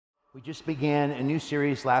We just began a new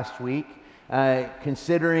series last week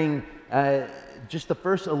considering just the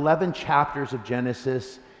first 11 chapters of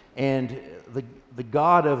Genesis and the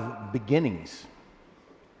God of beginnings.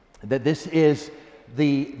 That this is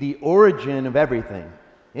the origin of everything.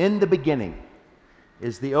 In the beginning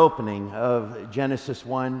is the opening of Genesis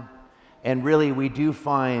 1. And really we do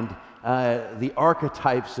find the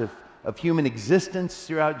archetypes of human existence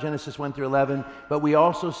throughout Genesis 1 through 11, but we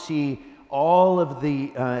also see all of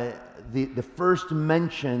the first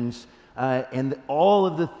mentions and all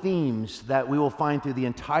of the themes that we will find through the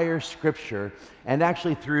entire Scripture and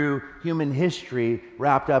actually through human history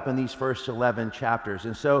wrapped up in these first 11 chapters.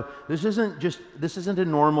 And so this isn't a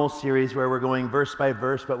normal series where we're going verse by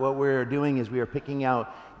verse, but what we're doing is we are picking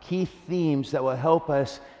out key themes that will help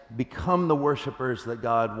us become the worshipers that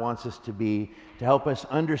God wants us to be, to help us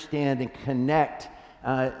understand and connect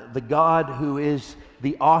the God who is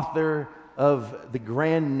the author of the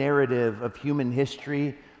grand narrative of human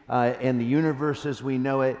history and the universe as we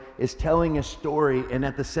know it, is telling a story, and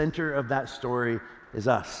at the center of that story is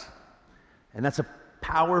us. And that's a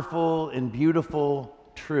powerful and beautiful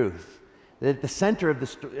truth. That at the center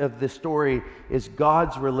of the story is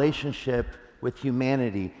God's relationship with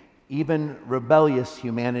humanity, even rebellious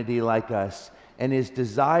humanity like us, and his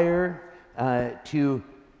desire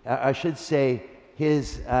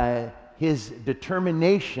his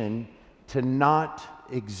determination to not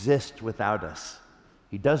exist without us.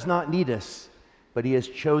 He does not need us, but he has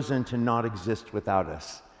chosen to not exist without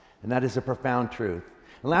us. And that is a profound truth.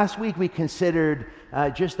 And last week we considered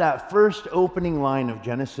just that first opening line of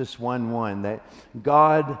Genesis 1:1, that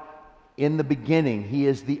God, in the beginning, he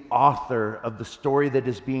is the author of the story that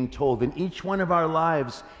is being told. And each one of our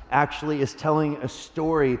lives actually is telling a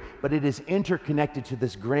story, but it is interconnected to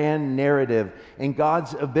this grand narrative. And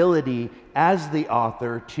God's ability as the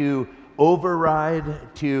author to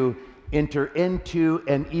override, to enter into,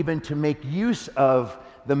 and even to make use of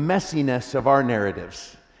the messiness of our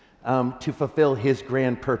narratives to fulfill his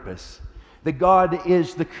grand purpose. That God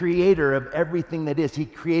is the creator of everything that is. He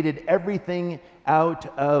created everything out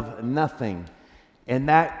of nothing. And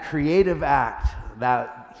that creative act,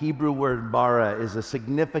 that Hebrew word bara, is a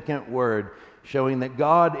significant word showing that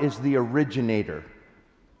God is the originator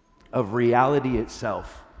of reality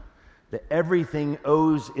itself. That everything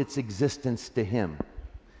owes its existence to him.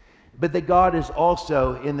 But that God is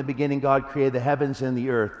also, in the beginning, God created the heavens and the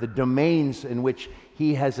earth, the domains in which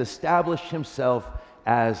he has established himself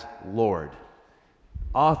as Lord.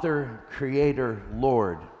 Author, creator,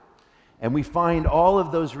 Lord. And we find all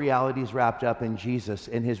of those realities wrapped up in Jesus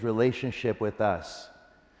and his relationship with us.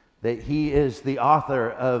 That he is the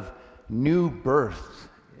author of new birth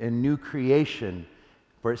and new creation.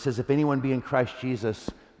 For it says, if anyone be in Christ Jesus,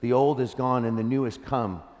 the old is gone and the new has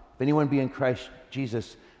come. If anyone be in Christ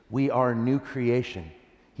Jesus, we are new creation.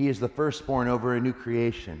 He is the firstborn over a new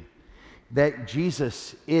creation. That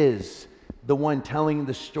Jesus is the one telling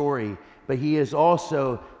the story, but he is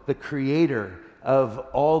also the creator of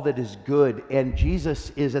all that is good. And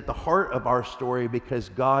Jesus is at the heart of our story because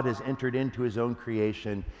God has entered into his own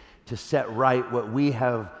creation to set right what we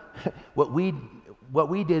have, what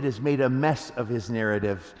we did is made a mess of his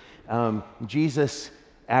narrative. Jesus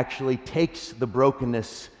actually takes the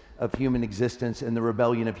brokenness of human existence and the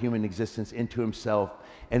rebellion of human existence into himself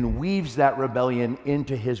and weaves that rebellion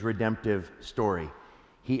into his redemptive story.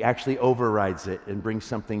 He actually overrides it and brings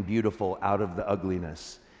something beautiful out of the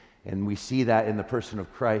ugliness. And we see that in the person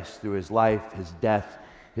of Christ through his life, his death,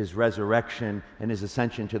 his resurrection, and his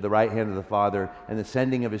ascension to the right hand of the Father, and the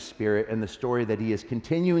sending of his Spirit, and the story that he is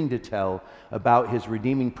continuing to tell about his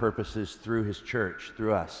redeeming purposes through his church,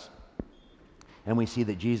 through us. And we see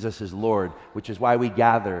that Jesus is Lord, which is why we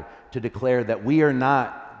gather to declare that we are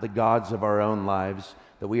not the gods of our own lives,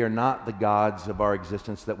 that we are not the gods of our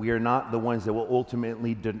existence, that we are not the ones that will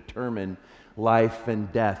ultimately determine life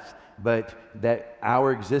and death, but that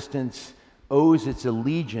our existence owes its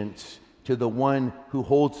allegiance to the one who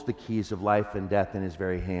holds the keys of life and death in his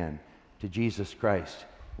very hand, to Jesus Christ,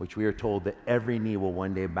 which we are told that every knee will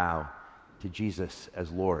one day bow to Jesus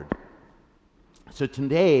as Lord. So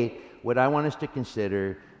today, what I want us to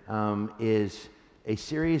consider is a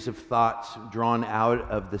series of thoughts drawn out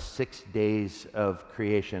of the 6 days of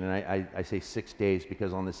creation. And I say 6 days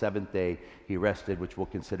because on the seventh day he rested, which we'll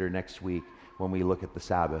consider next week when we look at the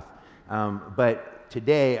Sabbath. But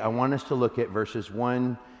today I want us to look at verse 2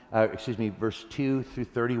 through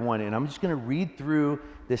 31. And I'm just going to read through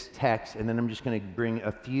this text, and then I'm just going to bring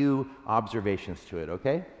a few observations to it,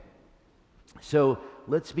 okay? So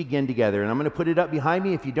let's begin together. And I'm going to put it up behind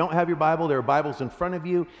me. If you don't have your Bible, there are Bibles in front of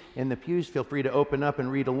you in the pews. Feel free to open up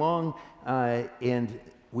and read along. And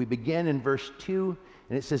we begin in verse 2,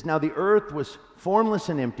 and it says, "Now the earth was formless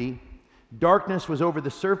and empty. Darkness was over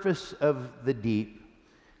the surface of the deep."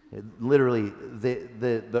 Literally,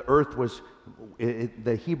 the earth was,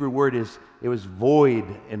 the Hebrew word is, it was void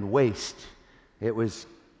and waste. It was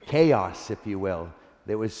chaos, if you will.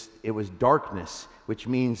 It was darkness, which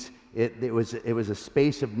means it was a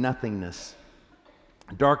space of nothingness.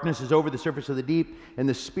 Darkness is over the surface of the deep, and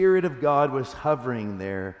the Spirit of God was hovering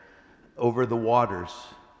there over the waters.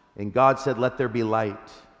 And God said, "Let there be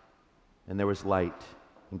light." And there was light.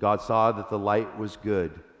 And God saw that the light was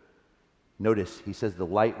good. Notice, he says the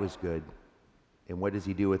light was good. And what does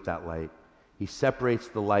he do with that light? He separates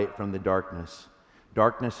the light from the darkness.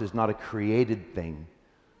 Darkness is not a created thing.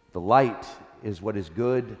 The light is what is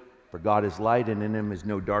good, for God is light, and in him is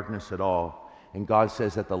no darkness at all. And God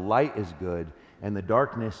says that the light is good, and the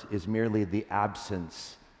darkness is merely the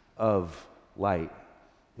absence of light.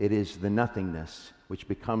 It is the nothingness, which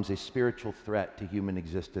becomes a spiritual threat to human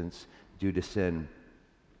existence due to sin.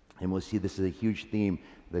 And we'll see this is a huge theme,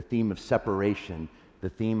 the theme of separation, the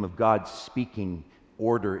theme of God speaking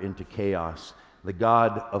order into chaos, the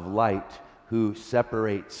God of light who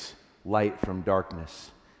separates light from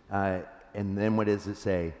darkness. And then what does it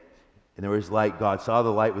say? And there was light. God saw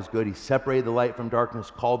the light was good. He separated the light from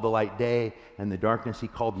darkness, called the light day, and the darkness he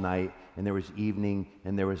called night. And there was evening,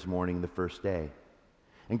 and there was morning the first day.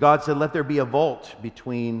 And God said, "Let there be a vault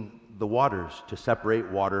between the waters to separate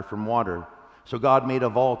water from water." So God made a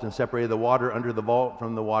vault and separated the water under the vault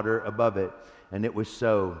from the water above it. And it was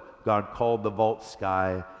so. God called the vault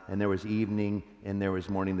sky, and there was evening, and there was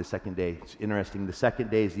morning the second day. It's interesting. The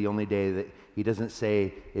second day is the only day that he doesn't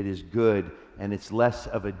say it is good, and it's less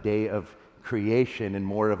of a day of creation and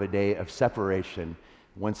more of a day of separation.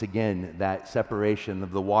 Once again, that separation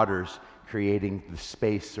of the waters creating the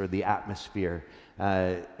space or the atmosphere.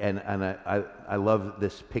 And I love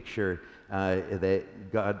this picture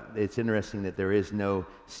that God, it's interesting that there is no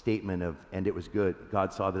statement of, "and it was good."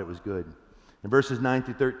 God saw that it was good. In verses 9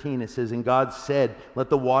 through 13, it says, "And God said,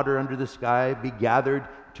 let the water under the sky be gathered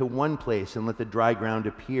to one place, and let the dry ground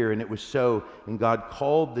appear. And it was so. And God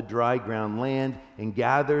called the dry ground land, and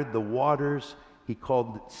gathered the waters he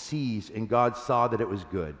called seas. And God saw that it was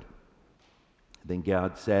good. Then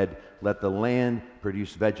God said, let the land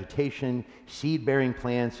produce vegetation, seed-bearing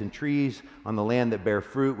plants and trees on the land that bear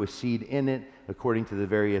fruit with seed in it, according to the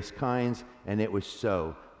various kinds. And it was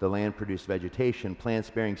so. The land produced vegetation, plants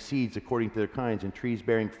bearing seeds according to their kinds, and trees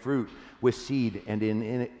bearing fruit with seed and in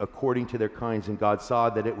it according to their kinds. And God saw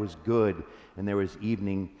that it was good. And there was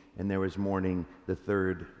evening and there was morning the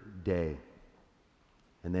third day."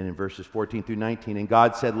 And then in verses 14 through 19, "And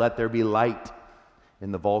God said, let there be light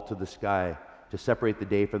in the vault of the sky to separate the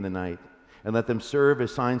day from the night. And let them serve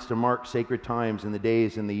as signs to mark sacred times in the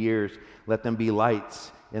days and the years. Let them be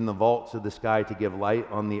lights in the vaults of the sky to give light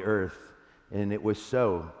on the earth. And it was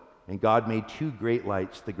so. And God made two great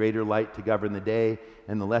lights, the greater light to govern the day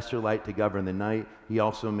and the lesser light to govern the night. He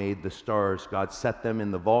also made the stars. God set them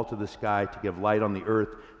in the vault of the sky to give light on the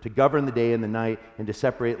earth, to govern the day and the night, and to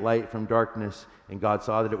separate light from darkness. And God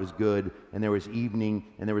saw that it was good, and there was evening,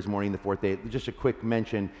 and there was morning the fourth day." Just a quick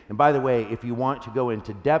mention. And by the way, if you want to go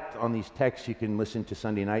into depth on these texts, you can listen to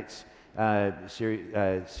Sunday night's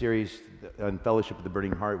series on Fellowship of the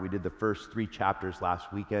Burning Heart. We did the first 3 chapters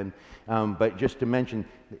last weekend. But just to mention,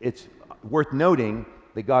 it's worth noting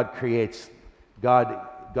that God creates, God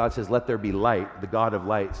says, let there be light. The God of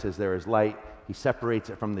light says there is light. He separates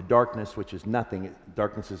it from the darkness, which is nothing.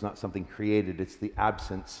 Darkness is not something created. It's the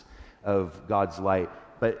absence of God's light.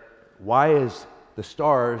 But why is the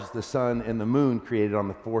stars, the sun, and the moon created on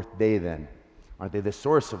the fourth day then? Aren't they the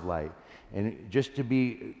source of light? And just to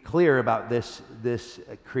be clear about this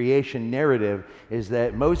creation narrative is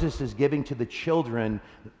that Moses is giving to the children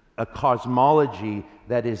a cosmology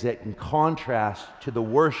that is in contrast to the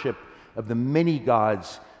worship of the many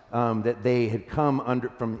gods that they had come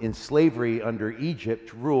from in slavery under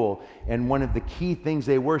Egypt rule. And one of the key things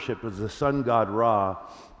they worshipped was the sun god Ra,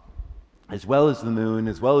 as well as the moon,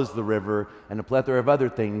 as well as the river, and a plethora of other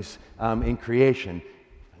things in creation.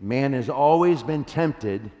 Man has always been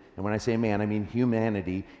tempted, and when I say man, I mean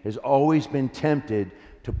humanity, has always been tempted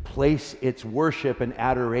to place its worship and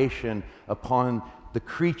adoration upon the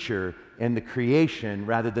creature and the creation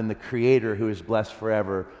rather than the Creator who is blessed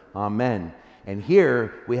forever. Amen. And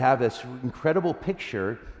here we have this incredible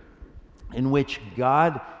picture in which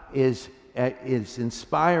God is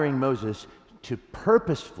inspiring Moses to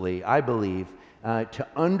purposefully, I believe, to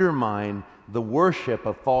undermine the worship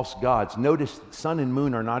of false gods. Notice sun and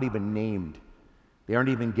moon are not even named. They aren't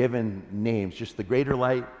even given names, just the greater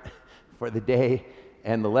light for the day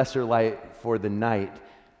and the lesser light for the night.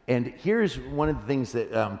 And here's one of the things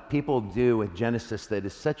that people do with Genesis that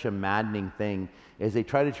is such a maddening thing, is they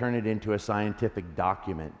try to turn it into a scientific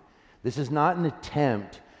document. This is not an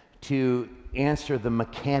attempt to answer the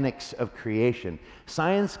mechanics of creation.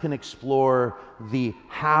 Science can explore the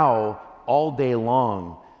how all day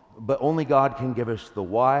long, but only God can give us the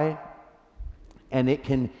why.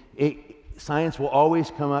 And science will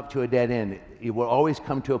always come up to a dead end. It will always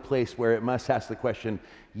come to a place where it must ask the question,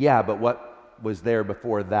 yeah, but what was there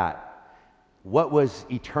before that? What was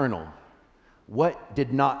eternal? What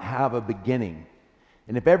did not have a beginning?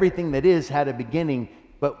 And if everything that is had a beginning,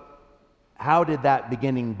 but how did that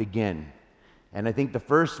beginning begin? And I think the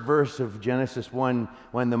first verse of Genesis 1,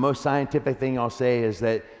 the most scientific thing I'll say is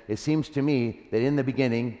that it seems to me that in the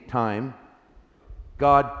beginning, time,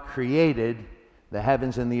 God created the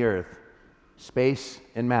heavens and the earth, space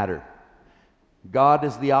and matter. God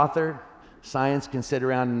is the author. Science can sit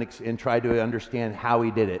around and try to understand how he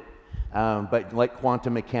did it. But like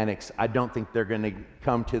quantum mechanics, I don't think they're going to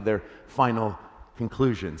come to their final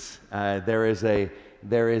conclusions. There is a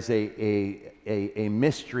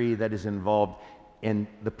mystery that is involved, and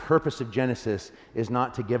the purpose of Genesis is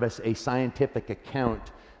not to give us a scientific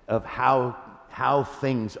account of how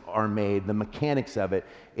things are made, the mechanics of it.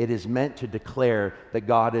 It is meant to declare that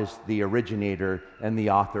God is the originator and the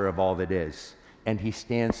author of all that is. And he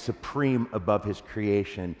stands supreme above his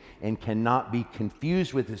creation and cannot be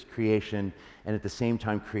confused with his creation, and at the same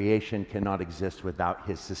time, creation cannot exist without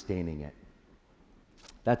his sustaining it.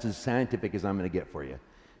 That's as scientific as I'm going to get for you.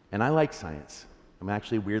 And I like science. I'm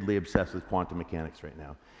actually weirdly obsessed with quantum mechanics right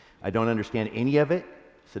now. I don't understand any of it,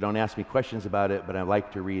 so don't ask me questions about it, but I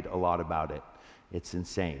like to read a lot about it. It's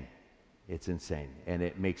insane. It's insane. And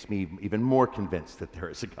it makes me even more convinced that there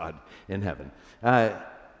is a God in heaven.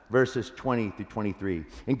 Verses 20 through 23.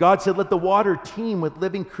 And God said, let the water teem with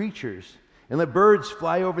living creatures, and let birds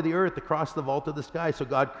fly over the earth across the vault of the sky. So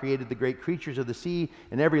God created the great creatures of the sea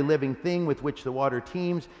and every living thing with which the water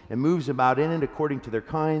teems and moves about in it according to their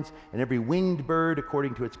kinds, and every winged bird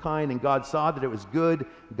according to its kind. And God saw that it was good.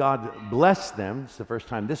 God blessed them. It's the first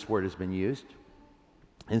time this word has been used.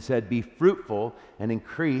 And said, be fruitful and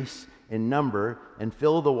increase in number and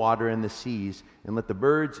fill the water in the seas, and let the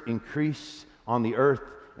birds increase on the earth.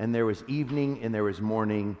 And there was evening and there was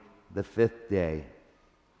morning, the fifth day.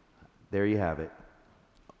 There you have it.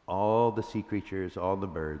 All the sea creatures, all the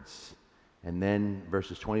birds. And then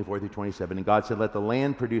verses 24 through 27. And God said, let the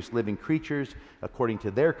land produce living creatures according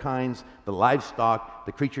to their kinds, the livestock,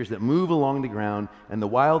 the creatures that move along the ground, and the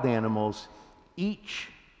wild animals, each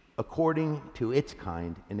according to its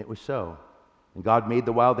kind. And it was so. And God made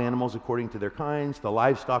the wild animals according to their kinds, the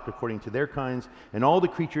livestock according to their kinds, and all the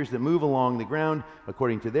creatures that move along the ground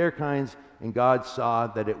according to their kinds. And God saw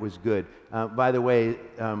that it was good. By the way,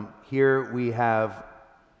 here we have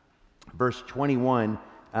verse 21.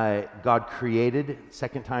 God created.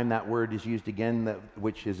 Second time that word is used again,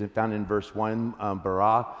 which is found in verse 1,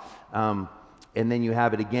 bara. And then you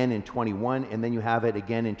have it again in 21, and then you have it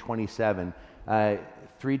again in 27.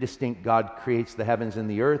 Three distinct, God creates the heavens and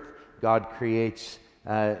the earth. God creates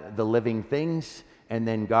the living things, and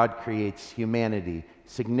then God creates humanity.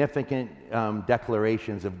 Significant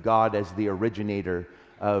declarations of God as the originator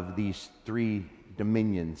of these three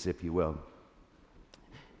dominions, if you will.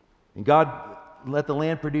 And God let the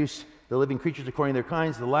land produce the living creatures according to their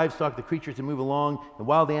kinds, the livestock, the creatures that move along, the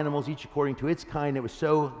wild animals, each according to its kind. It was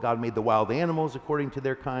so. God made the wild animals according to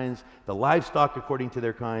their kinds, the livestock according to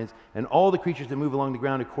their kinds, and all the creatures that move along the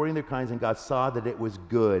ground according to their kinds. And God saw that it was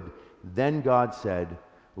good. Then God said,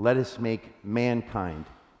 let us make mankind.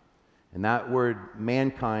 And that word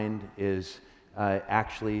mankind is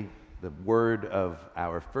actually the word of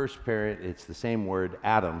our first parent. It's the same word,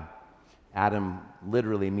 Adam. Adam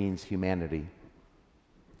literally means humanity.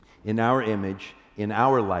 In our image, in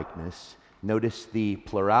our likeness. Notice the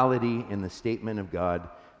plurality in the statement of God.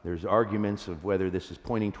 There's arguments of whether this is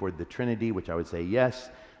pointing toward the Trinity, which I would say yes.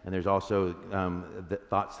 And there's also the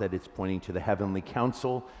thoughts that it's pointing to the heavenly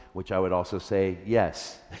council, which I would also say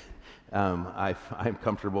yes. I'm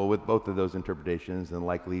comfortable with both of those interpretations and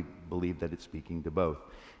likely believe that it's speaking to both.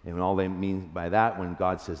 And all they mean by that, when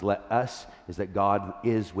God says let us, is that God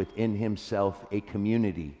is within himself a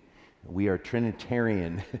community. We are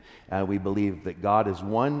Trinitarian. We believe that God is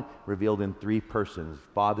one, revealed in three persons,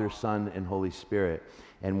 Father, Son, and Holy Spirit.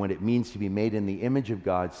 And what it means to be made in the image of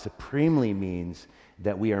God supremely means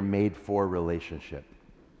that we are made for relationship.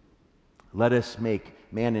 Let us make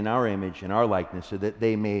man in our image, in our likeness, so that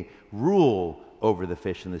they may rule over the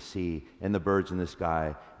fish in the sea and the birds in the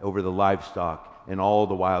sky, over the livestock and all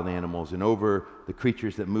the wild animals, and over the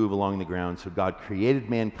creatures that move along the ground. So God created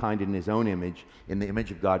mankind in his own image. In the image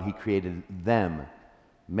of God, he created them.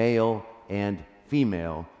 Male and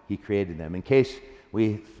female, he created them. In case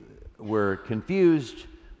we were confused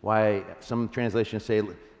why some translations say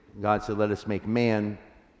God said, let us make man,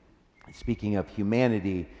 speaking of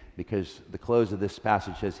humanity, because the close of this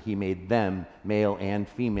passage says he made them, male and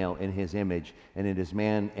female, in his image, and it is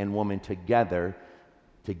man and woman together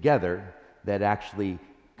that actually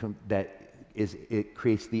it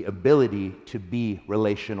creates the ability to be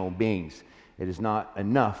relational beings. It is not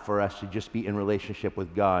enough for us to just be in relationship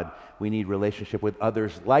with God. We need relationship with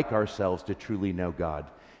others like ourselves to truly know God.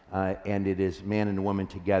 And it is man and woman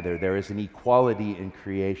together. There is an equality in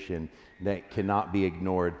creation that cannot be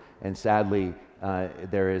ignored. And sadly,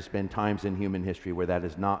 there has been times in human history where that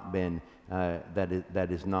has not been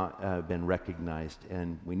been recognized,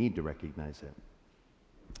 and we need to recognize it.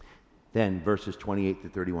 Then verses 28 to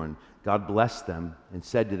 31, God blessed them and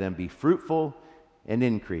said to them, be fruitful and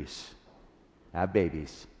increase. Have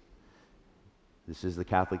babies. This is the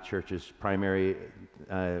Catholic Church's primary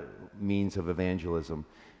means of evangelism.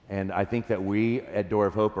 And I think that we at Door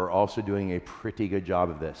of Hope are also doing a pretty good job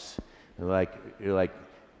of this. You're like,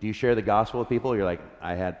 do you share the gospel with people? You're like,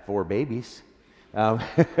 I had 4 babies. And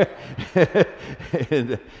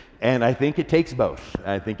I think it takes both.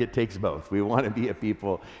 I think it takes both. We want to be a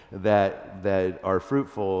people that are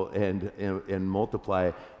fruitful and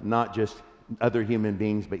multiply, not just other human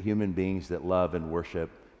beings, but human beings that love and worship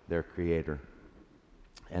their Creator.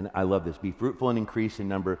 And I love this. Be fruitful and increase in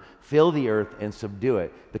number. Fill the earth and subdue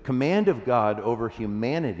it. The command of God over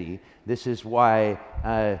humanity. This is why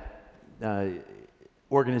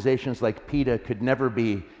organizations like PETA could never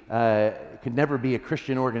be a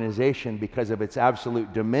Christian organization, because of its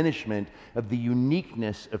absolute diminishment of the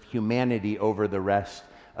uniqueness of humanity over the rest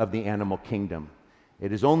of the animal kingdom.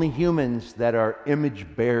 It is only humans that are image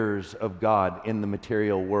bearers of God in the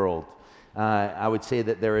material world. I would say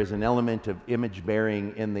that there is an element of image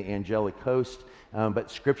bearing in the angelic host, but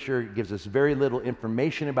Scripture gives us very little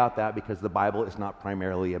information about that, because the Bible is not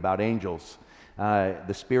primarily about angels.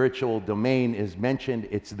 The spiritual domain is mentioned,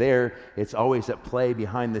 it's there, it's always at play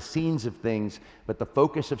behind the scenes of things, but the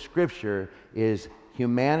focus of Scripture is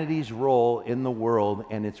humanity's role in the world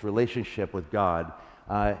and its relationship with God,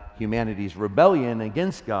 humanity's rebellion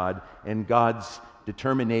against God, and God's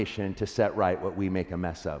determination to set right what we make a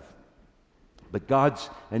mess of. But God's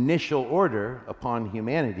initial order upon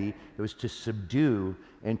humanity was to subdue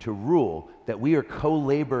and to rule, that we are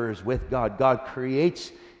co-laborers with God. God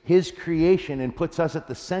creates his creation and puts us at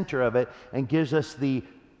the center of it and gives us the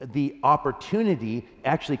opportunity,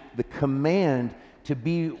 actually the command, to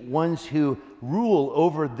be ones who rule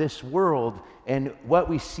over this world. And what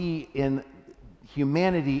we see in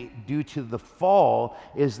humanity due to the fall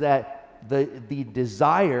is that the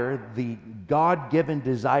desire, the God-given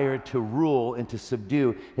desire to rule and to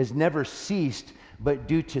subdue has never ceased, but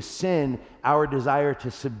due to sin, our desire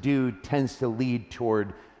to subdue tends to lead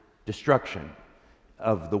toward destruction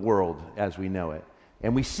of the world as we know it.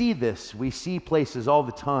 And we see this, we see places all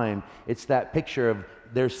the time. It's that picture of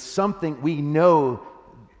there's something we know,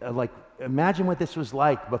 like imagine what this was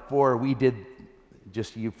like before we did,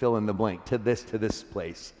 just you fill in the blank, to this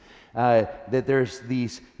place. That there's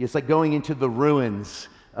these, it's like going into the ruins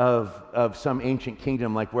of some ancient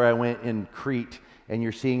kingdom, like where I went in Crete, and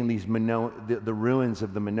you're seeing these the ruins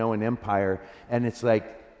of the Minoan Empire, and it's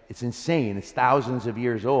like, it's insane. It's thousands of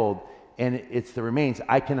years old, and it's the remains.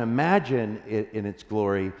 I can imagine it in its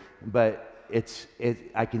glory, but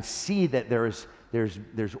I can see that there's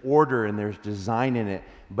order and there's design in it,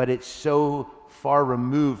 but it's so far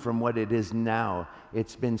removed from what it is now.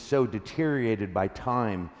 It's been so deteriorated by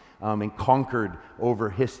time and conquered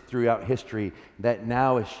throughout history that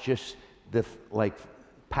now it's just the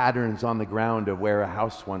patterns on the ground of where a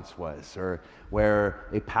house once was, or where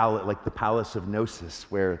a palace, like the Palace of Gnosis,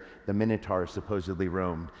 where the Minotaur supposedly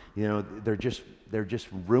roamed. You know, they're just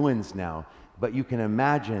ruins now. But you can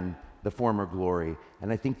imagine the former glory,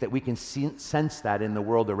 and I think that we can sense that in the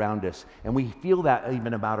world around us, and we feel that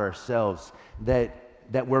even about ourselves, that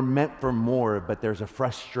we're meant for more, but there's a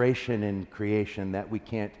frustration in creation that we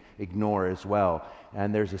can't ignore as well.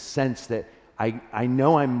 And there's a sense that I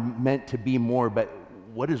know I'm meant to be more, but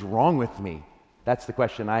what is wrong with me? That's the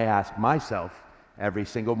question I ask myself every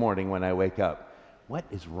single morning when I wake up. What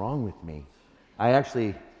is wrong with me?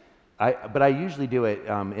 But I usually do it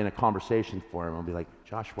in a conversation forum. I'll be like,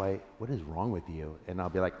 Josh White, what is wrong with you? And I'll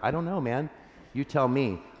be like, I don't know, man. You tell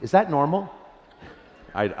me. Is that normal?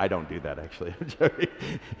 I don't do that, actually. I'm joking.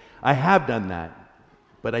 I have done that,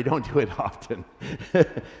 but I don't do it often.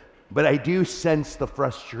 But I do sense the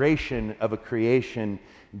frustration of a creation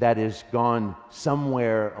that has gone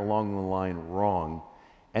somewhere along the line wrong.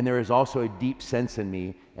 And there is also a deep sense in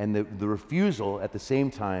me and the refusal at the same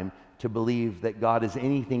time to believe that God is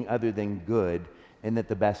anything other than good and that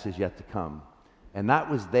the best is yet to come. And that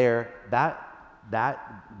was there,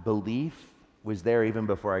 that belief was there even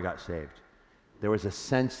before I got saved. There was a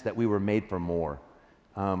sense that we were made for more.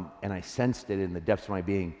 And I sensed it in the depths of my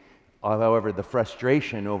being. However, the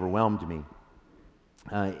frustration overwhelmed me.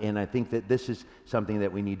 And I think that this is something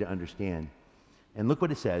that we need to understand. And look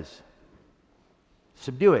what it says.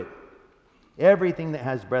 Subdue it. Everything that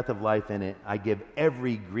has breath of life in it, I give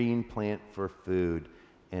every green plant for food.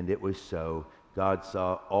 And it was so. God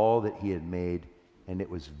saw all that he had made, and it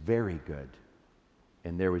was very good.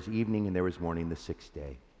 And there was evening and there was morning the sixth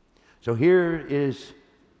day. So here is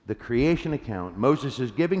the creation account. Moses is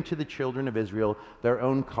giving to the children of Israel their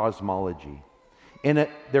own cosmology. And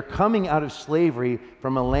they're coming out of slavery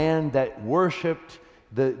from a land that worshipped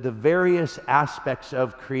the various aspects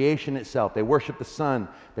of creation itself. They worshiped the sun,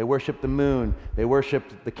 they worshiped the moon, they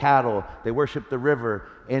worshiped the cattle, they worshiped the river.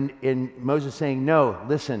 And Moses saying, no,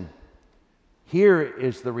 listen, here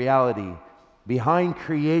is the reality. Behind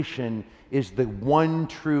creation is the one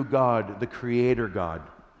true God, the Creator God.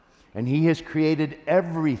 And he has created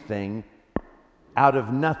everything out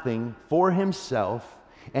of nothing for himself,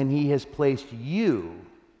 and he has placed you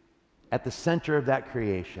at the center of that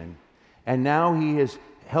creation. And now he is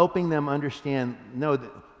helping them understand, no,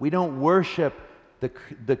 we don't worship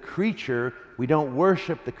the creature, we don't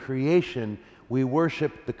worship the creation, we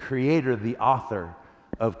worship the Creator, the author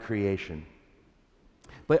of creation.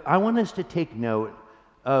 But I want us to take note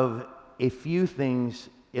of a few things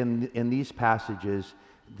in these passages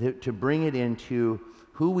to bring it into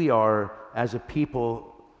who we are as a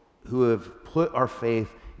people who have put our faith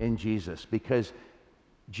in Jesus. Because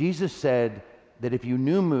Jesus said that if you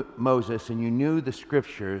knew Moses and you knew the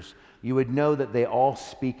scriptures, you would know that they all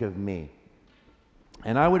speak of me.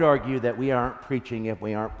 And I would argue that we aren't preaching if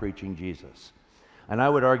we aren't preaching Jesus. And I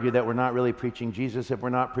would argue that we're not really preaching Jesus if we're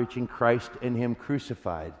not preaching Christ and him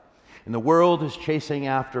crucified. And the world is chasing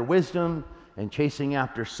after wisdom and chasing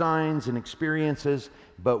after signs and experiences,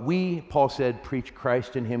 but we, Paul said, preach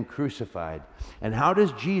Christ and him crucified. And how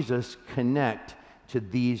does Jesus connect to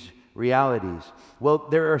these realities? Well,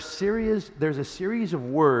 there's a series of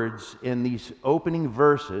words in these opening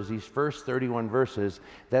verses, these first 31 verses,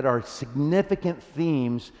 that are significant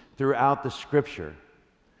themes throughout the scripture.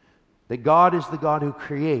 That God is the God who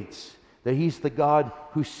creates, that he's the God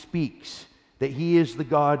who speaks, that he is the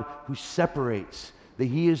God who separates, that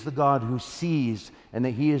he is the God who sees, and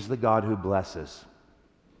that he is the God who blesses.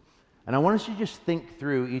 And I want us to just think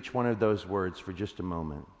through each one of those words for just a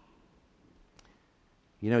moment.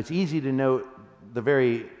 You know, it's easy to note the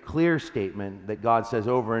very clear statement that God says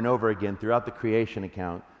over and over again throughout the creation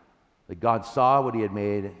account, that God saw what he had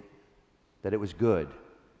made, that it was good.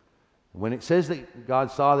 When it says that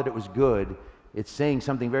God saw that it was good, it's saying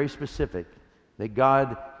something very specific, that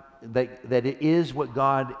it is what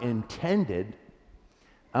God intended,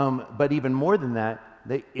 but even more than that,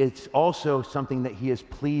 that it's also something that he is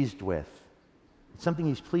pleased with. It's something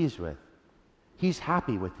he's pleased with. He's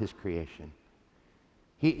happy with his creation.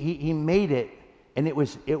 He made it, and it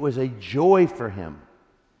was a joy for him.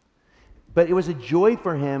 But it was a joy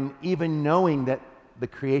for him even knowing that the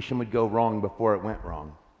creation would go wrong before it went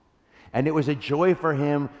wrong. And it was a joy for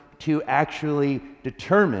him to actually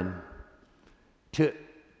determine to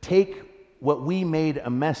take what we made a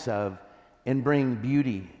mess of and bring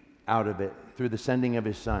beauty out of it through the sending of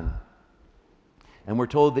his son. And we're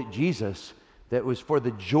told that Jesus, that was for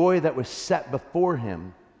the joy that was set before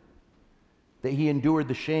him, that he endured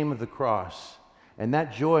the shame of the cross. And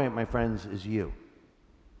that joy, my friends, is you.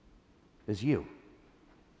 Is you.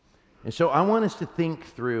 And so I want us to think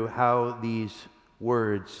through how these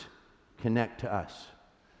words connect to us.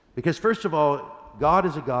 Because first of all, God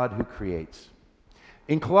is a God who creates.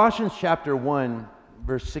 In Colossians chapter 1,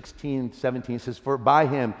 verse 16, 17, it says, for by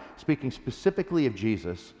him, speaking specifically of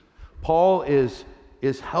Jesus, Paul is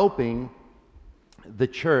helping the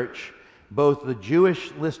church, both the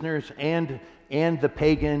Jewish listeners and the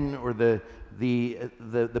pagan or the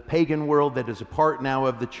pagan world that is a part now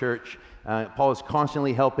of the church. Paul is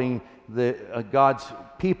constantly helping God's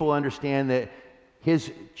people understand that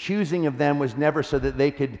his choosing of them was never so that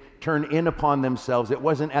they could turn in upon themselves. It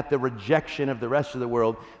wasn't at the rejection of the rest of the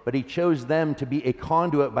world, but he chose them to be a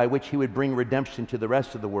conduit by which he would bring redemption to the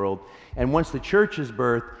rest of the world. And once the church is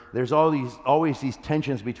birthed, there's always these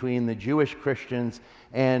tensions between the Jewish Christians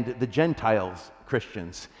and the Gentiles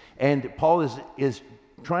Christians. And Paul is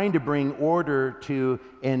trying to bring order to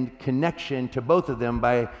and connection to both of them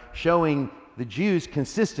by showing the Jews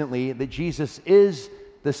consistently that Jesus is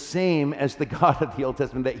the same as the God of the Old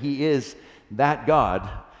Testament, that he is that God,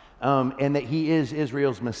 and that he is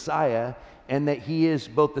Israel's Messiah, and that he is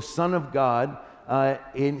both the Son of God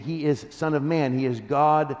and he is Son of Man. He is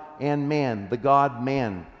God and man, the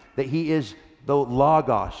God-man, that he is the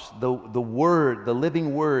Logos, the Word, the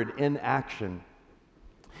living Word in action.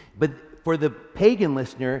 But for the pagan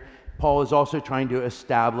listener, Paul is also trying to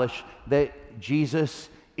establish that Jesus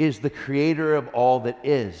is the creator of all that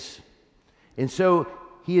is. And so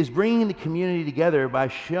he is bringing the community together by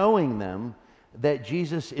showing them that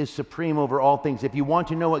Jesus is supreme over all things. If you want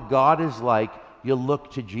to know what God is like, you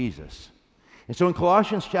look to Jesus. And so in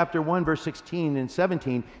Colossians chapter 1, verse 16 and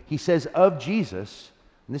 17, he says of Jesus,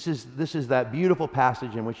 and this is that beautiful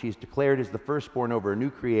passage in which he's declared as the firstborn over a new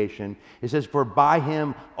creation. It says, "For by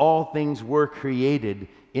him all things were created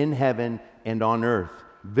in heaven and on earth,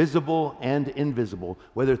 visible and invisible,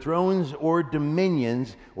 whether thrones or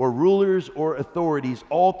dominions or rulers or authorities,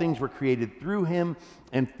 all things were created through him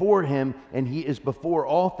and for him, and he is before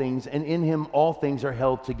all things, and in him all things are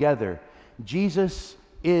held together." Jesus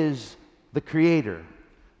is the creator.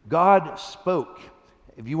 God spoke.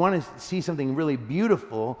 If you want to see something really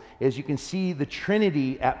beautiful, is you can see the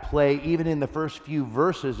Trinity at play even in the first few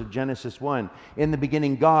verses of Genesis 1. In the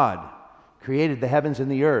beginning, God created the heavens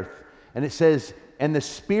and the earth. And it says, "And the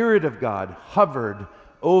Spirit of God hovered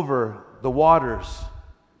over the waters,"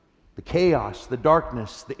 the chaos, the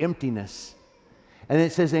darkness, the emptiness. And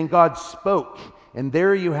it says, "And God spoke." And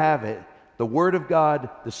there you have it, the Word of God,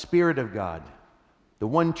 the Spirit of God, the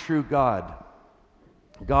one true God.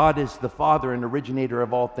 God is the Father and originator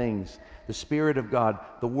of all things. The Spirit of God,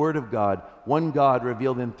 the Word of God, one God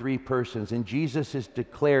revealed in three persons. And Jesus is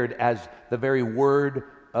declared as the very Word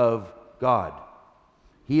of God.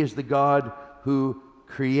 He is the God who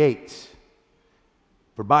creates.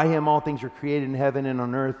 "For by him all things are created in heaven and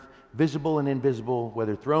on earth, visible and invisible,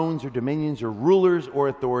 whether thrones or dominions or rulers or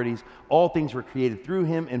authorities, all things were created through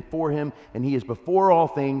him and for him, and he is before all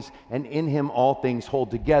things, and in him all things hold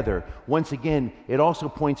together." Once again, it also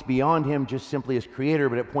points beyond him just simply as creator,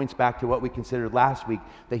 but it points back to what we considered last week,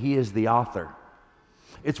 that he is the author.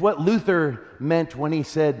 It's what Luther meant when he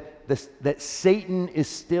said that Satan is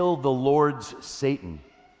still the Lord's Satan.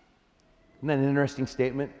 Isn't that an interesting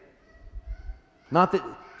statement? Not that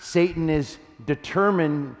Satan is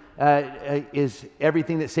determined, is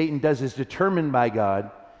everything that Satan does is determined by God,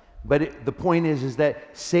 but the point is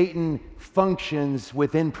that Satan functions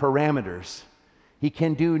within parameters. He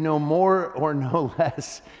can do no more or no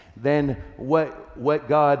less than what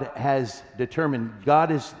God has determined. God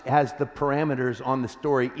has the parameters on the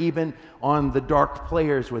story, even on the dark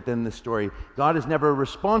players within the story. God is never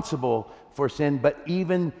responsible for sin, but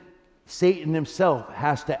even Satan himself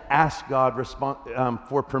has to ask God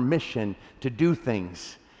for permission to do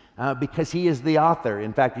things because he is the author.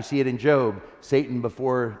 In fact, you see it in Job, Satan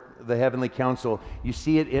before the heavenly council. You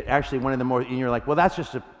see it actually one of the more, and you're like, well, that's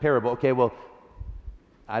just a parable. Okay, well,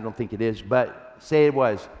 I don't think it is, but say it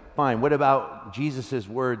was. Fine. What about Jesus'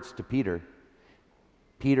 words to Peter?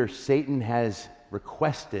 Peter, Satan has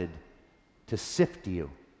requested to sift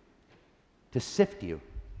you. To sift you.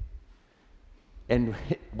 And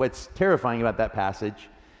what's terrifying about that passage,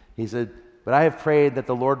 he said, "But I have prayed that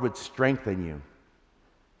the Lord would strengthen you."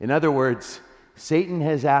 In other words, Satan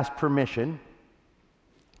has asked permission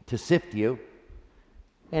to sift you,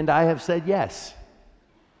 and I have said yes.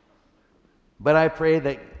 But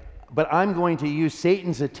I'm going to use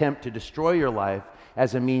Satan's attempt to destroy your life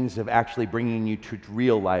as a means of actually bringing you to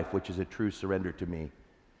real life, which is a true surrender to me.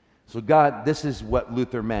 So God, this is what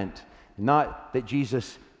Luther meant. Not that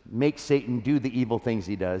Jesus makes Satan do the evil things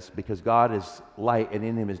he does, because God is light and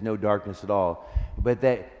in him is no darkness at all, but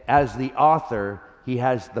that as the author, he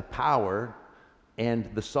has the power and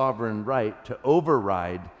the sovereign right to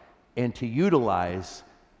override and to utilize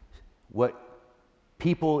what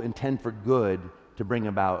people intend for good to bring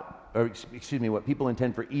about, or excuse me, what people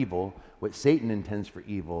intend for evil, what Satan intends for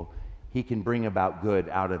evil, he can bring about good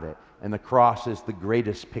out of it. And the cross is the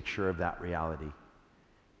greatest picture of that reality.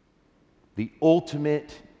 The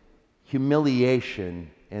ultimate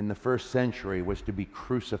humiliation in the first century was to be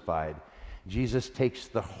crucified. Jesus takes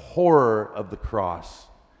the horror of the cross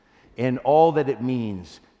and all that it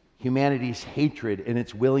means, humanity's hatred and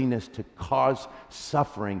its willingness to cause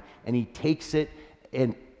suffering, and he takes it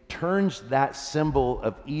and turns that symbol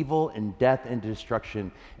of evil and death and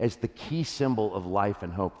destruction as the key symbol of life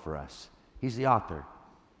and hope for us. He's the author.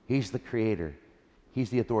 He's the creator. He's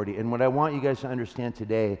the authority. And what I want you guys to understand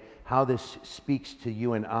today, how this speaks to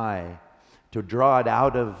you and I, to draw it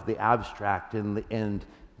out of the abstract and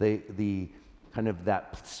the kind of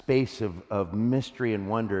that space of mystery and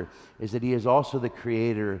wonder, is that he is also the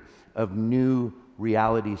creator of new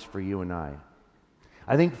realities for you and I.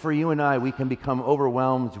 I think for you and I, we can become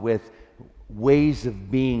overwhelmed with ways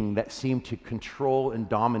of being that seem to control and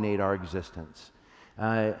dominate our existence.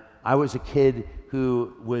 I was a kid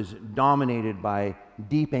who was dominated by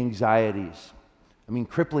deep anxieties. I mean,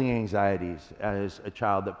 crippling anxieties as a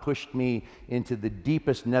child that pushed me into the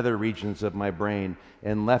deepest nether regions of my brain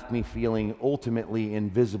and left me feeling ultimately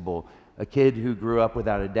invisible. A kid who grew up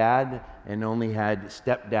without a dad and only had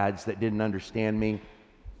stepdads that didn't understand me.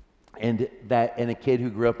 And a kid who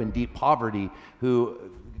grew up in deep poverty, who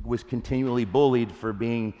was continually bullied for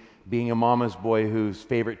being a mama's boy whose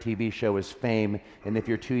favorite TV show is Fame. And if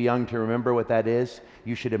you're too young to remember what that is,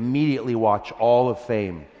 you should immediately watch all of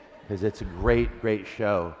Fame, because it's a great, great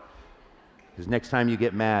show. Because next time you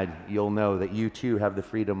get mad, you'll know that you too have the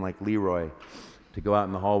freedom, like Leroy, to go out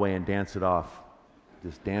in the hallway and dance it off.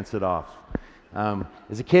 Just dance it off.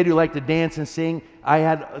 As a kid who liked to dance and sing, I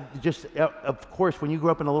had of course, when you grew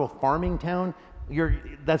up in a little farming town,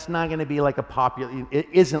 that's not going to be like a popular. It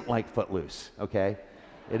isn't like Footloose, okay?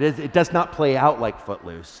 It does not play out like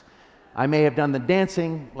Footloose. I may have done the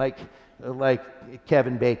dancing like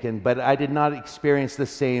Kevin Bacon, but I did not experience the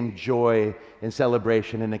same joy and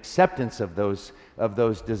celebration and acceptance of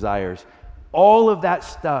those desires. All of that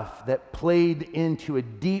stuff that played into a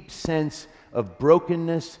deep sense of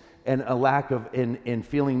brokenness and a lack of in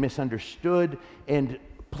feeling misunderstood and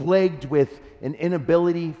plagued with an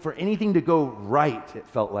inability for anything to go right, it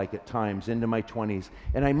felt like at times, into my 20s.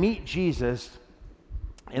 And I meet Jesus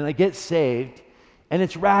and I get saved, and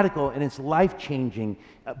it's radical and it's life-changing,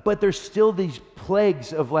 but there's still these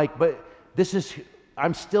plagues of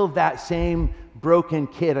I'm still that same broken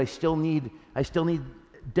kid. I still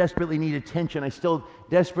desperately need attention. I still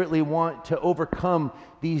desperately want to overcome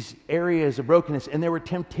these areas of brokenness. And there were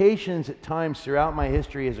temptations at times throughout my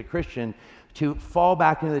history as a Christian to fall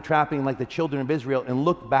back into the trapping like the children of Israel and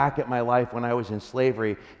look back at my life when I was in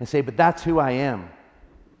slavery and say, but that's who I am.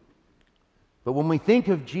 But when we think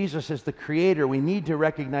of Jesus as the creator, we need to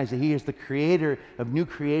recognize that he is the creator of new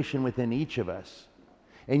creation within each of us.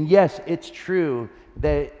 And yes, it's true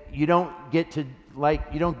that you don't get a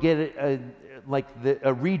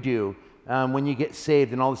redo when you get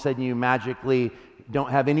saved and all of a sudden you magically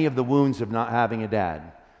don't have any of the wounds of not having a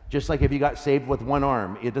dad. Just like if you got saved with one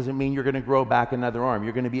arm, it doesn't mean you're going to grow back another arm.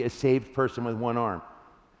 You're going to be a saved person with one arm.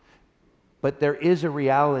 But there is a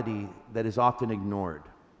reality that is often ignored,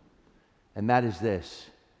 and that is this.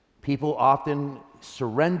 People often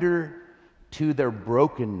surrender to their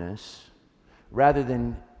brokenness rather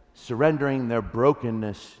than surrendering their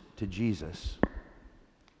brokenness to Jesus,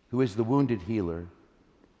 who is the wounded healer.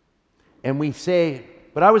 And we say,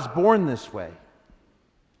 but I was born this way.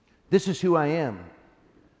 This is who I am.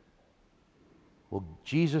 Well,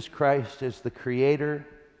 Jesus Christ, as the creator,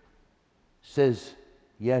 says,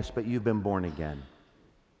 yes, but you've been born again.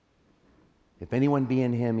 If anyone be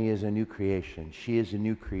in him, he is a new creation. She is a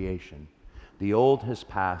new creation. The old has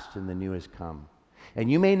passed and the new has come.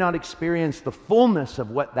 And you may not experience the fullness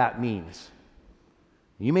of what that means.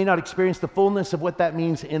 You may not experience the fullness of what that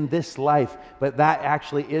means in this life, but that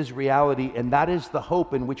actually is reality, and that is the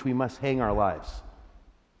hope in which we must hang our lives.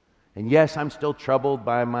 And yes, I'm still troubled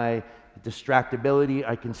by my distractibility.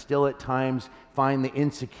 I can still at times find the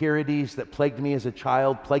insecurities that plagued me as a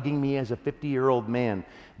child, plaguing me as a 50-year-old man.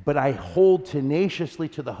 But I hold tenaciously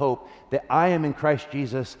to the hope that I am in Christ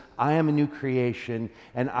Jesus, I am a new creation,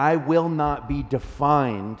 and I will not be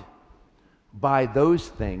defined by those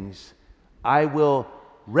things. I will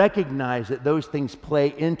recognize that those things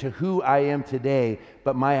play into who I am today,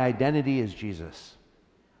 but my identity is Jesus.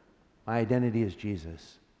 My identity is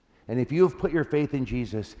Jesus. And if you have put your faith in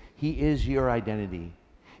Jesus, he is your identity.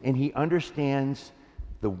 And he understands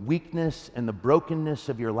the weakness and the brokenness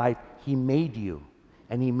of your life. He made you,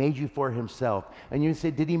 and he made you for himself. And you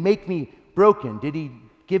say, did he make me broken? Did he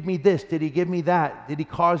give me this? Did he give me that? Did he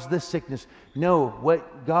cause this sickness? No,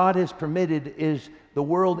 what God has permitted is the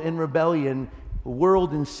world in rebellion. The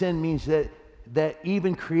world in sin means that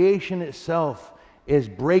even creation itself is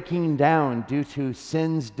breaking down due to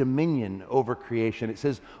sin's dominion over creation. It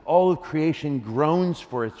says all of creation groans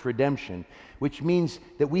for its redemption, which means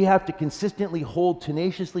that we have to consistently hold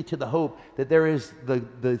tenaciously to the hope that there is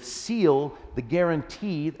the seal, the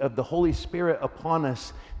guarantee of the Holy Spirit upon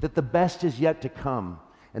us, that the best is yet to come.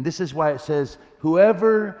 And this is why it says,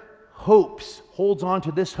 whoever holds on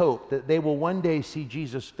to this hope, that they will one day see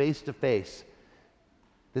Jesus face to face,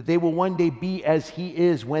 that they will one day be as he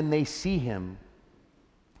is when they see him.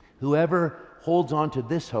 Whoever holds on to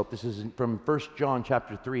this hope, this is from 1 John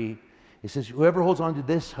chapter 3, it says, whoever holds on to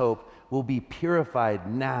this hope will be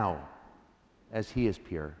purified now as he is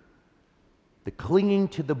pure. The clinging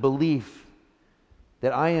to the belief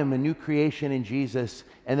that I am a new creation in Jesus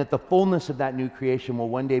and that the fullness of that new creation will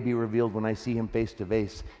one day be revealed when I see him face to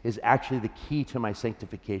face is actually the key to my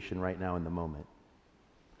sanctification right now in the moment.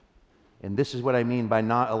 And this is what I mean by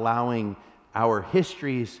not allowing our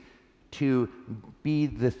histories to be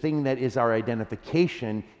the thing that is our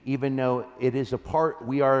identification, even though it is a part,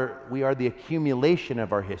 we are the accumulation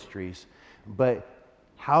of our histories. But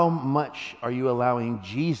how much are you allowing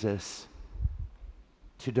Jesus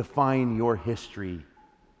to define your history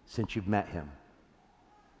since you've met him?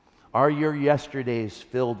 Are your yesterdays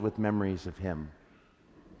filled with memories of him?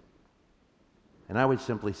 And I would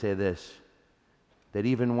simply say this, that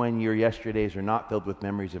even when your yesterdays are not filled with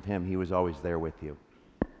memories of him, he was always there with you.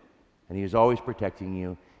 And he is always protecting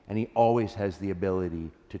you, and he always has the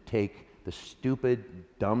ability to take the stupid,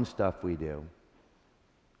 dumb stuff we do.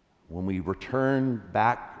 When we return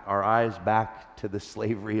back, our eyes back to the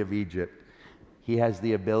slavery of Egypt, he has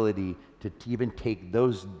the ability to even take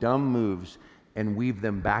those dumb moves and weave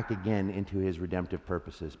them back again into his redemptive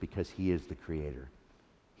purposes, because he is the creator.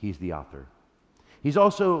 He's the author. He's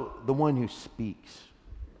also the one who speaks.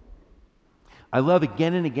 I love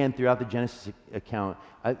again and again throughout the Genesis account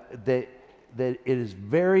that it is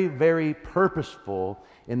very, very purposeful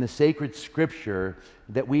in the sacred scripture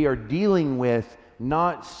that we are dealing with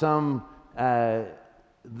not the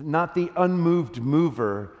unmoved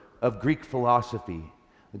mover of Greek philosophy.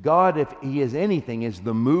 God, if he is anything, is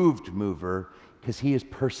the moved mover, because he is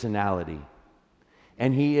personality.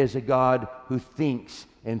 And he is a God who thinks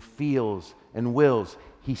and feels and wills.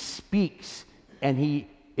 He speaks and he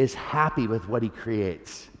is happy with what he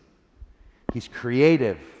creates. He's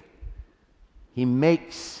creative. He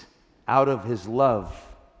makes out of his love.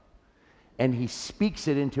 And he speaks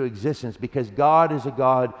it into existence, because God is a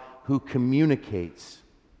God who communicates.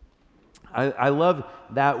 I love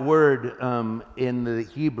that word in the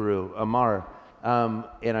Hebrew, amar,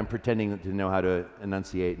 and I'm pretending to know how to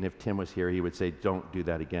enunciate, and if Tim was here, he would say, don't do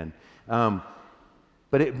that again.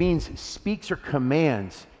 But it means speaks or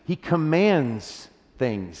commands. He commands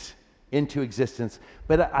things into existence.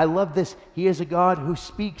 But I love this. He is a God who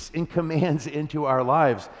speaks and commands into our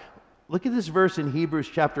lives. Look at this verse in Hebrews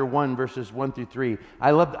chapter 1, verses 1 through 3.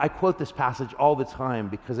 I quote this passage all the time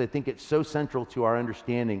because I think it's so central to our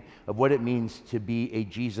understanding of what it means to be a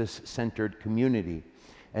Jesus-centered community.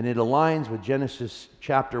 And it aligns with Genesis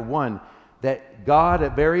chapter 1, that God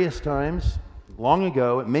at various times, long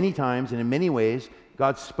ago, at many times and in many ways,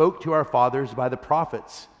 God spoke to our fathers by the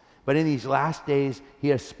prophets. But in these last days, he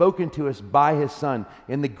has spoken to us by his Son.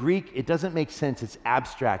 In the Greek, it doesn't make sense. It's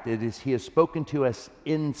abstract. It is, he has spoken to us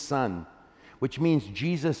in Son, which means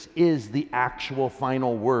Jesus is the actual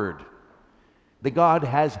final word. The God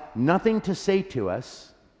has nothing to say to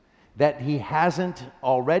us that he hasn't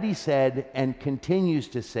already said and continues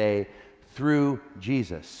to say through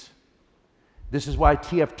Jesus. This is why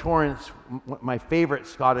T.F. Torrance, my favorite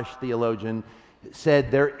Scottish theologian,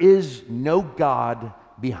 said, there is no God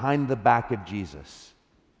behind the back of Jesus.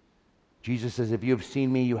 Jesus says, if you have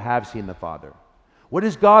seen me, you have seen the Father. What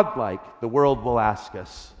is God like? The world will ask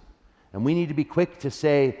us. And we need to be quick to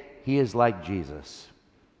say, he is like Jesus.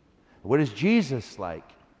 What is Jesus like?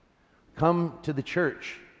 Come to the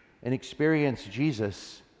church and experience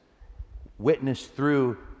Jesus witnessed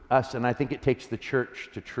through us. And I think it takes the church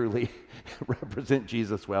to truly represent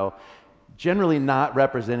Jesus well. Generally not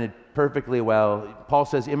represented perfectly well. Paul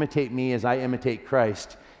says, imitate me as I imitate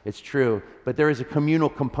Christ. It's true, but there is a communal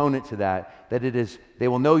component to that it is, they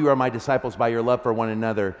will know you are my disciples by your love for one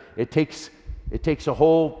another. It takes a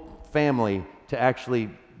whole family to actually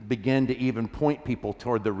begin to even point people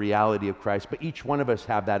toward the reality of Christ, but each one of us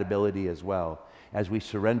have that ability as well as we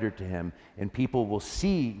surrender to him, and people will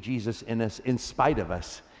see Jesus in us in spite of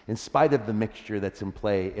us, in spite of the mixture that's in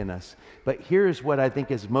play in us. But here's what I think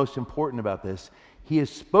is most important about this. He has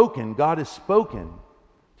spoken, God has spoken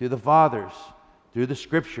through the fathers, through the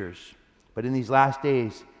scriptures, but in these last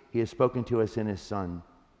days, he has spoken to us in his Son.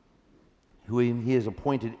 who he is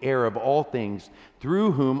appointed heir of all things,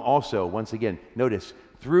 through whom also, once again, notice,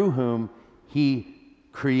 through whom he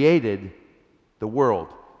created the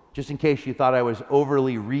world. Just in case you thought I was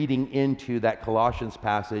overly reading into that Colossians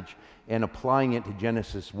passage and applying it to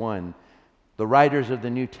Genesis 1, the writers of the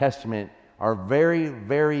New Testament are very,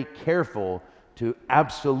 very careful to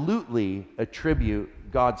absolutely attribute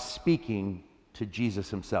God speaking to Jesus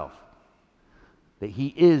himself. That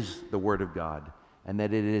he is the Word of God, and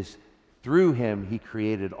that it is through him he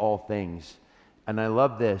created all things. And I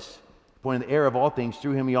love this. Appointed the heir of all things,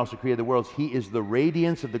 through him he also created the worlds. He is the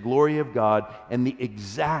radiance of the glory of God and the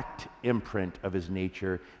exact imprint of his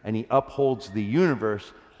nature, and he upholds the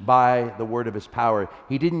universe by the word of his power.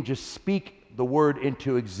 He didn't just speak the word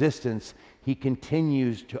into existence, he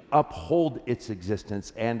continues to uphold its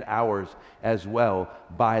existence and ours as well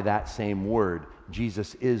by that same word.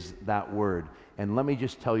 Jesus is that word. And let me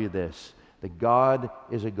just tell you this, that God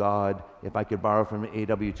is a God, if I could borrow from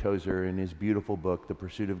A.W. Tozer in his beautiful book, The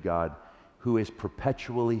Pursuit of God, who is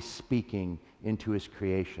perpetually speaking into his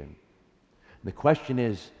creation. The question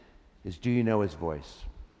is do you know his voice?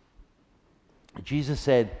 Jesus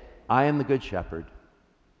said, I am the good shepherd.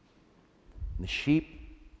 The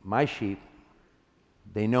sheep, my sheep,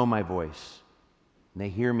 they know my voice. And they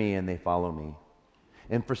hear me and they follow me.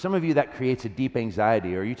 And for some of you, that creates a deep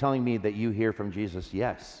anxiety. Are you telling me that you hear from Jesus?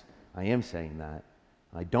 Yes, I am saying that.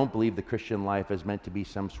 I don't believe the Christian life is meant to be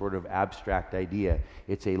some sort of abstract idea.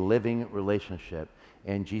 It's a living relationship.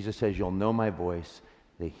 And Jesus says, you'll know my voice.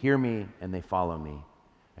 They hear me and they follow me.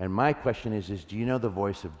 And my question is do you know the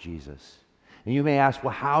voice of Jesus? And you may ask,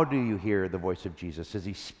 well, how do you hear the voice of Jesus? Does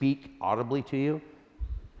he speak audibly to you?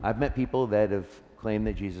 I've met people that have claimed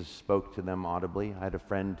that Jesus spoke to them audibly. I had a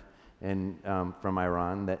friend from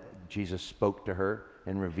Iran that Jesus spoke to her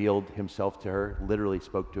and revealed himself to her, literally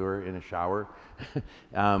spoke to her in a shower.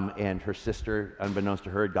 And her sister, unbeknownst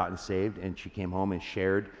to her, had gotten saved, and she came home and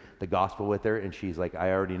shared the gospel with her, and she's like,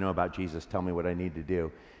 I already know about Jesus, tell me what I need to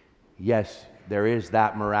do. Yes, there is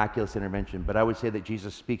that miraculous intervention, but I would say that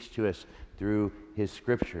Jesus speaks to us through his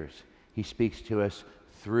scriptures. He speaks to us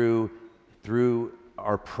through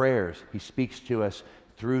our prayers. He speaks to us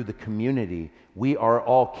through the community. We are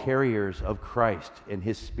all carriers of Christ and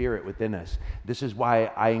his Spirit within us. This is why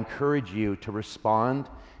I encourage you to respond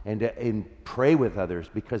and pray with others,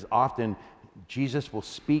 because often Jesus will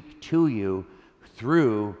speak to you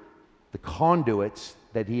through the conduits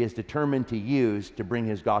that he is determined to use to bring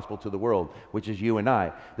his gospel to the world, which is you and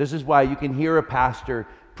I. This is why you can hear a pastor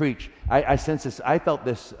preach. I sense this. I felt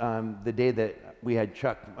this the day that we had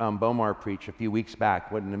Chuck Bomar preach a few weeks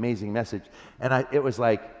back. What an amazing message. And it was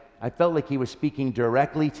like, I felt like he was speaking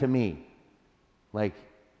directly to me. Like,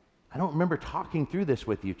 I don't remember talking through this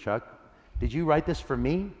with you, Chuck. Did you write this for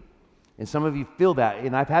me? And some of you feel that.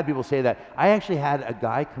 And I've had people say that. I actually had a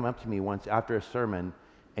guy come up to me once after a sermon,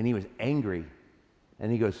 and he was angry.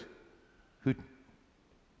 And he goes,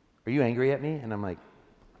 are you angry at me? And I'm like,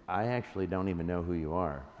 I actually don't even know who you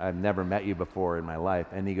are. I've never met you before in my life.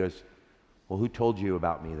 And he goes, well, who told you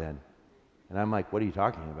about me then? And I'm like, what are you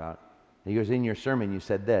talking about? And he goes, in your sermon you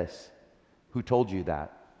said this. Who told you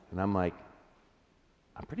that? And I'm like,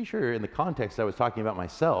 I'm pretty sure in the context I was talking about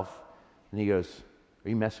myself. And he goes, are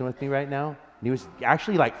you messing with me right now? And he was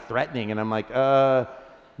actually like threatening. And I'm like,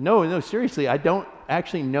 no, seriously, I don't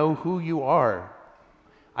actually know who you are.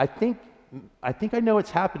 I think I know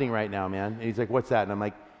what's happening right now, man. And he's like, what's that? And I'm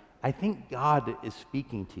like, I think God is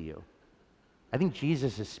speaking to you. I think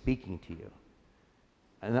Jesus is speaking to you.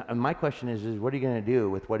 And my question is what are you going to do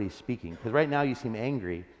with what he's speaking? Because right now you seem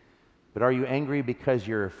angry, but are you angry because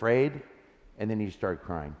you're afraid? And then you start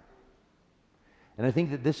crying. And I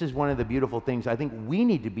think that this is one of the beautiful things. I think we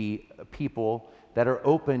need to be people that are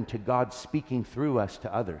open to God speaking through us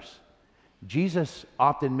to others. Jesus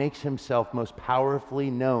often makes himself most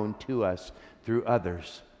powerfully known to us through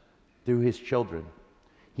others, through his children.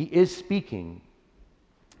 He is speaking,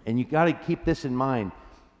 and you got to keep this in mind.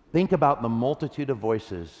 Think about the multitude of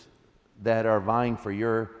voices that are vying for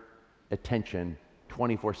your attention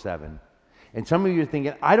 24/7. And some of you are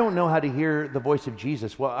thinking, I don't know how to hear the voice of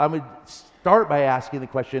Jesus. Well, I would start by asking the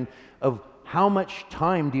question of how much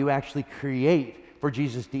time do you actually create for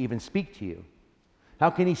Jesus to even speak to you? How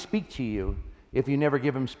can he speak to you if you never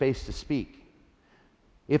give him space to speak?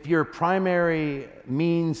 If your primary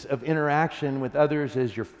means of interaction with others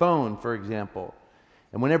is your phone, for example,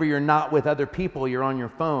 and whenever you're not with other people, you're on your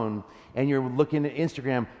phone and you're looking at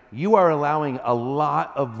Instagram, you are allowing a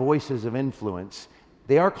lot of voices of influence.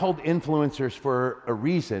 They are called influencers for a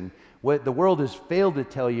reason. What the world has failed to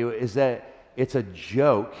tell you is that it's a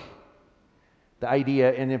joke. The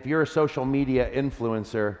idea, and if you're a social media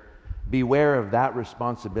influencer, Beware of that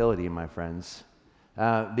responsibility, my friends,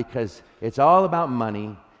 because it's all about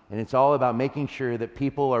money, and it's all about making sure that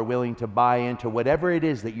people are willing to buy into whatever it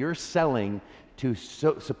is that you're selling to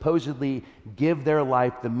supposedly give their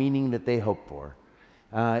life the meaning that they hope for.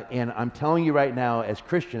 And I'm telling you right now, as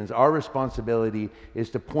Christians, our responsibility is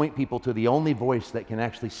to point people to the only voice that can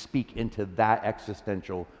actually speak into that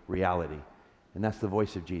existential reality, and that's the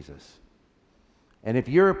voice of Jesus. And if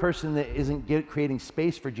you're a person that isn't creating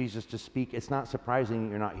space for Jesus to speak, it's not surprising that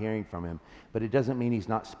you're not hearing from him, but it doesn't mean he's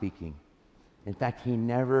not speaking. In fact, he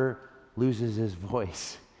never loses his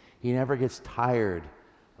voice. He never gets tired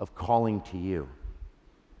of calling to you.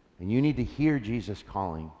 And you need to hear Jesus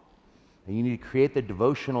calling. And you need to create the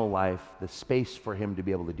devotional life, the space for him to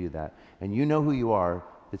be able to do that. And you know who you are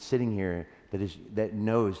that's sitting here that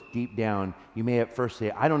knows deep down. You may at first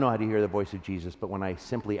say, I don't know how to hear the voice of Jesus, but when I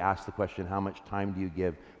simply ask the question, how much time do you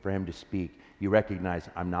give for him to speak? You recognize,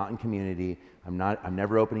 I'm not in community, I'm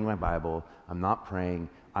never opening my Bible, I'm not praying,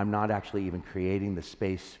 I'm not actually even creating the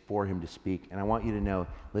space for him to speak. And I want you to know,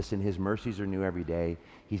 listen, his mercies are new every day.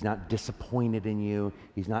 He's not disappointed in you.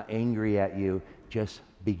 He's not angry at you. Just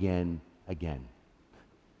begin again.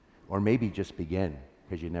 Or maybe just begin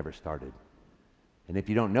because you never started. And if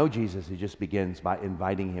you don't know Jesus, it just begins by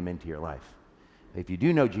inviting him into your life. If you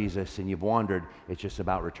do know Jesus and you've wandered, it's just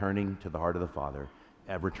about returning to the heart of the Father,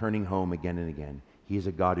 returning home again and again. He is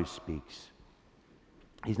a God who speaks.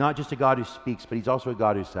 He's not just a God who speaks, but he's also a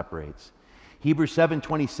God who separates. Hebrews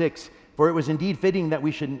 7:26, for it was indeed fitting that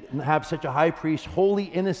we should have such a high priest, holy,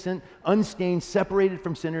 innocent, unstained, separated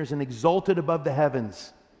from sinners, and exalted above the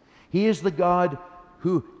heavens. He is the God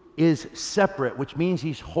who is separate, which means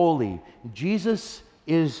he's holy. Jesus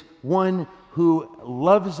is one who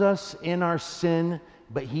loves us in our sin,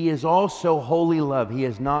 but he is also holy love. He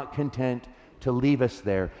is not content to leave us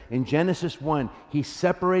there. In Genesis 1, he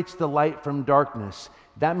separates the light from darkness.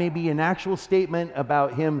 That may be an actual statement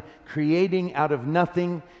about him creating out of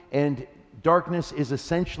nothing, and darkness is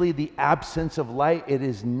essentially the absence of light. It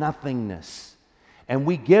is nothingness. And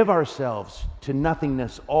we give ourselves to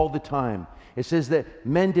nothingness all the time. It says that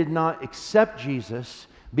men did not accept Jesus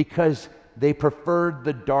because they preferred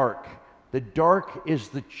the dark. The dark is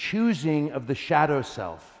the choosing of the shadow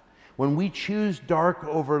self. When we choose dark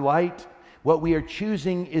over light, what we are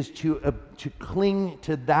choosing is to cling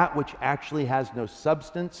to that which actually has no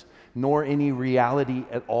substance nor any reality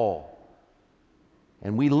at all.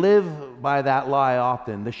 And we live by that lie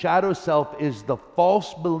often. The shadow self is the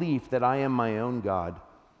false belief that I am my own God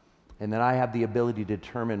and that I have the ability to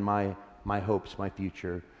determine my hopes, my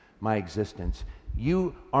future, my existence.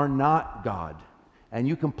 You are not God. And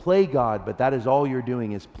you can play God, but that is all you're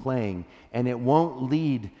doing is playing. And it won't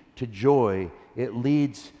lead to joy. It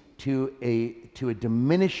leads to a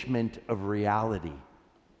diminishment of reality,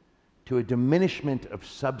 to a diminishment of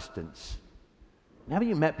substance. Haven't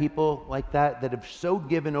you met people like that have so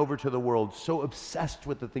given over to the world, so obsessed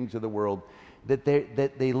with the things of the world, that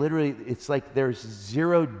they literally, it's like there's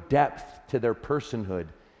zero depth to their personhood.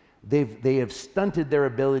 They have stunted their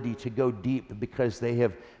ability to go deep because they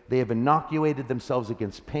have inoculated themselves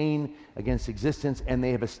against pain, against existence, and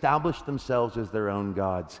they have established themselves as their own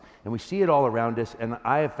gods. And we see it all around us, and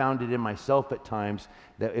I have found it in myself at times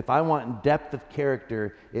that if I want depth of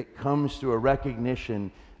character, it comes through a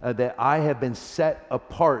recognition that I have been set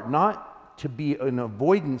apart, not to be an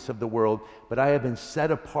avoidance of the world, but I have been set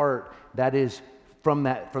apart, that is, from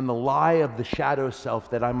the lie of the shadow self,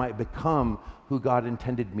 that I might become who God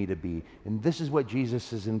intended me to be. And this is what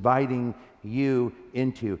Jesus is inviting you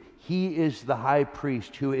into. He is the high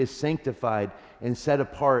priest who is sanctified and set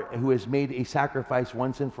apart, who has made a sacrifice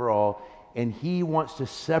once and for all, and he wants to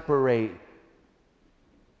separate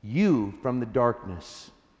you from the darkness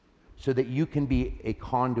so that you can be a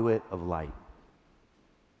conduit of light.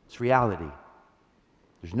 It's reality.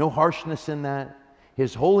 There's no harshness in that.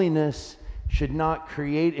 His holiness should not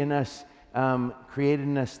create in us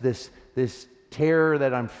this terror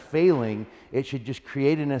that I'm failing. It should just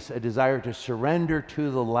create in us a desire to surrender to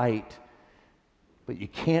the light. But you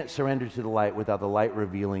can't surrender to the light without the light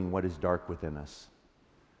revealing what is dark within us.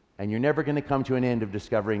 And you're never going to come to an end of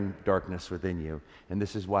discovering darkness within you. And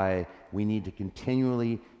this is why we need to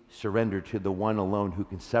continually surrender to the one alone who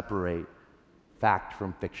can separate fact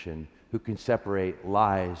from fiction, who can separate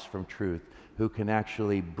lies from truth, who can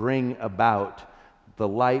actually bring about the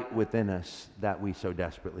light within us that we so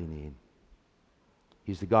desperately need.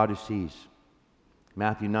 He's the God who sees.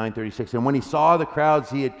 Matthew 9:36, and when he saw the crowds,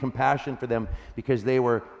 he had compassion for them because they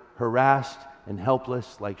were harassed and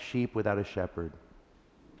helpless like sheep without a shepherd.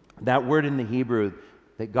 That word in the Hebrew,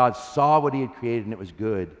 that God saw what he had created and it was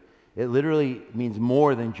good, it literally means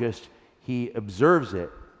more than just He observes it,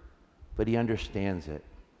 but he understands it.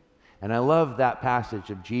 And I love that passage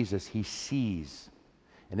of Jesus. He sees.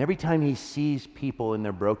 And every time he sees people in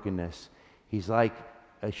their brokenness, he's like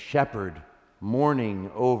a shepherd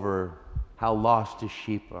mourning over how lost his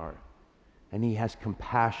sheep are. And he has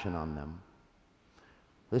compassion on them.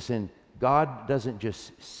 Listen, God doesn't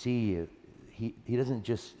just see you. He doesn't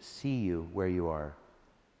just see you where you are,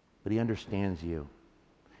 but he understands you.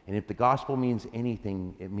 And if the gospel means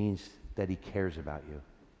anything, it means that he cares about you.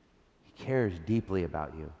 He cares deeply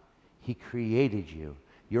about you. He created you.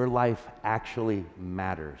 Your life actually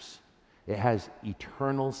matters. It has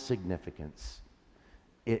eternal significance.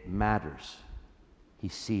 It matters. He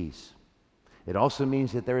sees. It also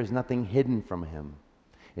means that there is nothing hidden from him.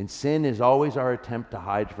 And sin is always our attempt to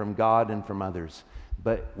hide from God and from others.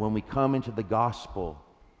 But when we come into the gospel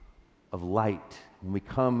of light, when we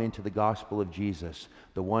come into the gospel of Jesus,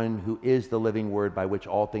 the one who is the living word by which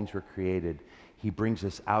all things were created, he brings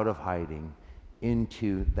us out of hiding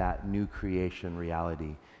into that new creation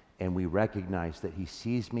reality. And we recognize that he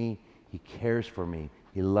sees me, he cares for me,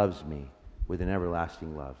 he loves me with an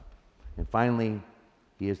everlasting love. And finally,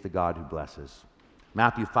 he is the God who blesses.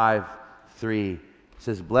 Matthew 5:3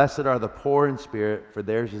 says, "Blessed are the poor in spirit, for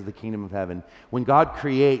theirs is the kingdom of heaven." When God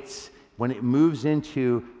creates, when it moves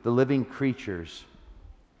into the living creatures,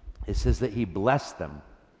 it says that he blessed them.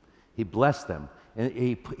 He blessed them. And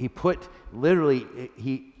he put, literally,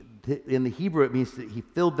 in the Hebrew, it means that he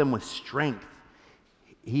filled them with strength.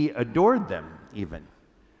 He adored them, even.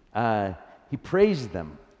 He praised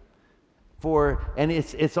them. And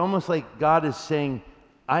it's almost like God is saying,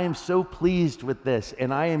 I am so pleased with this,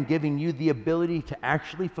 and I am giving you the ability to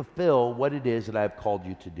actually fulfill what it is that I have called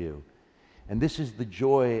you to do. And this is the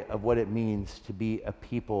joy of what it means to be a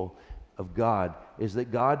people of God, is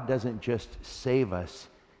that God doesn't just save us.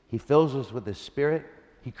 He fills us with his Spirit.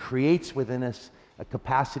 He creates within us a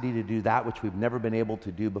capacity to do that which we've never been able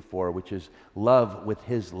to do before, which is love with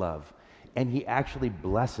his love. And he actually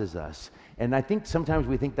blesses us. And I think sometimes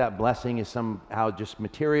we think that blessing is somehow just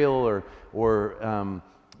material or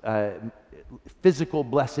physical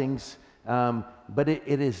blessings, but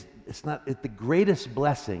it's not. The greatest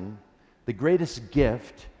blessing, the greatest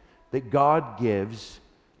gift that God gives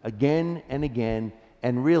again and again,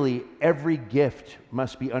 and really every gift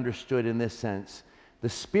must be understood in this sense. The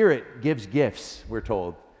Spirit gives gifts, we're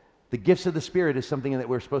told. The gifts of the Spirit is something that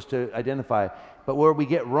we're supposed to identify. But where we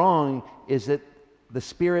get wrong is that the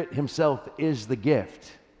Spirit himself is the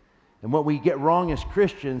gift. And what we get wrong as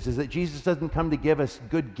Christians is that Jesus doesn't come to give us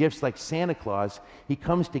good gifts like Santa Claus. He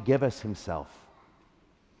comes to give us himself.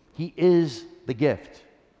 He is the gift.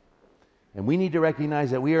 And we need to recognize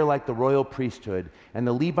that we are like the royal priesthood, and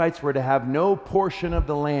the Levites were to have no portion of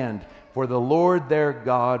the land, for the Lord their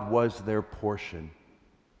God was their portion.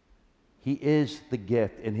 He is the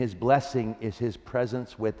gift, and his blessing is his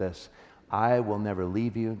presence with us. I will never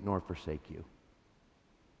leave you nor forsake you.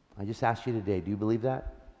 I just ask you today, do you believe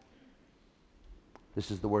that?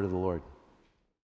 This is the word of the Lord.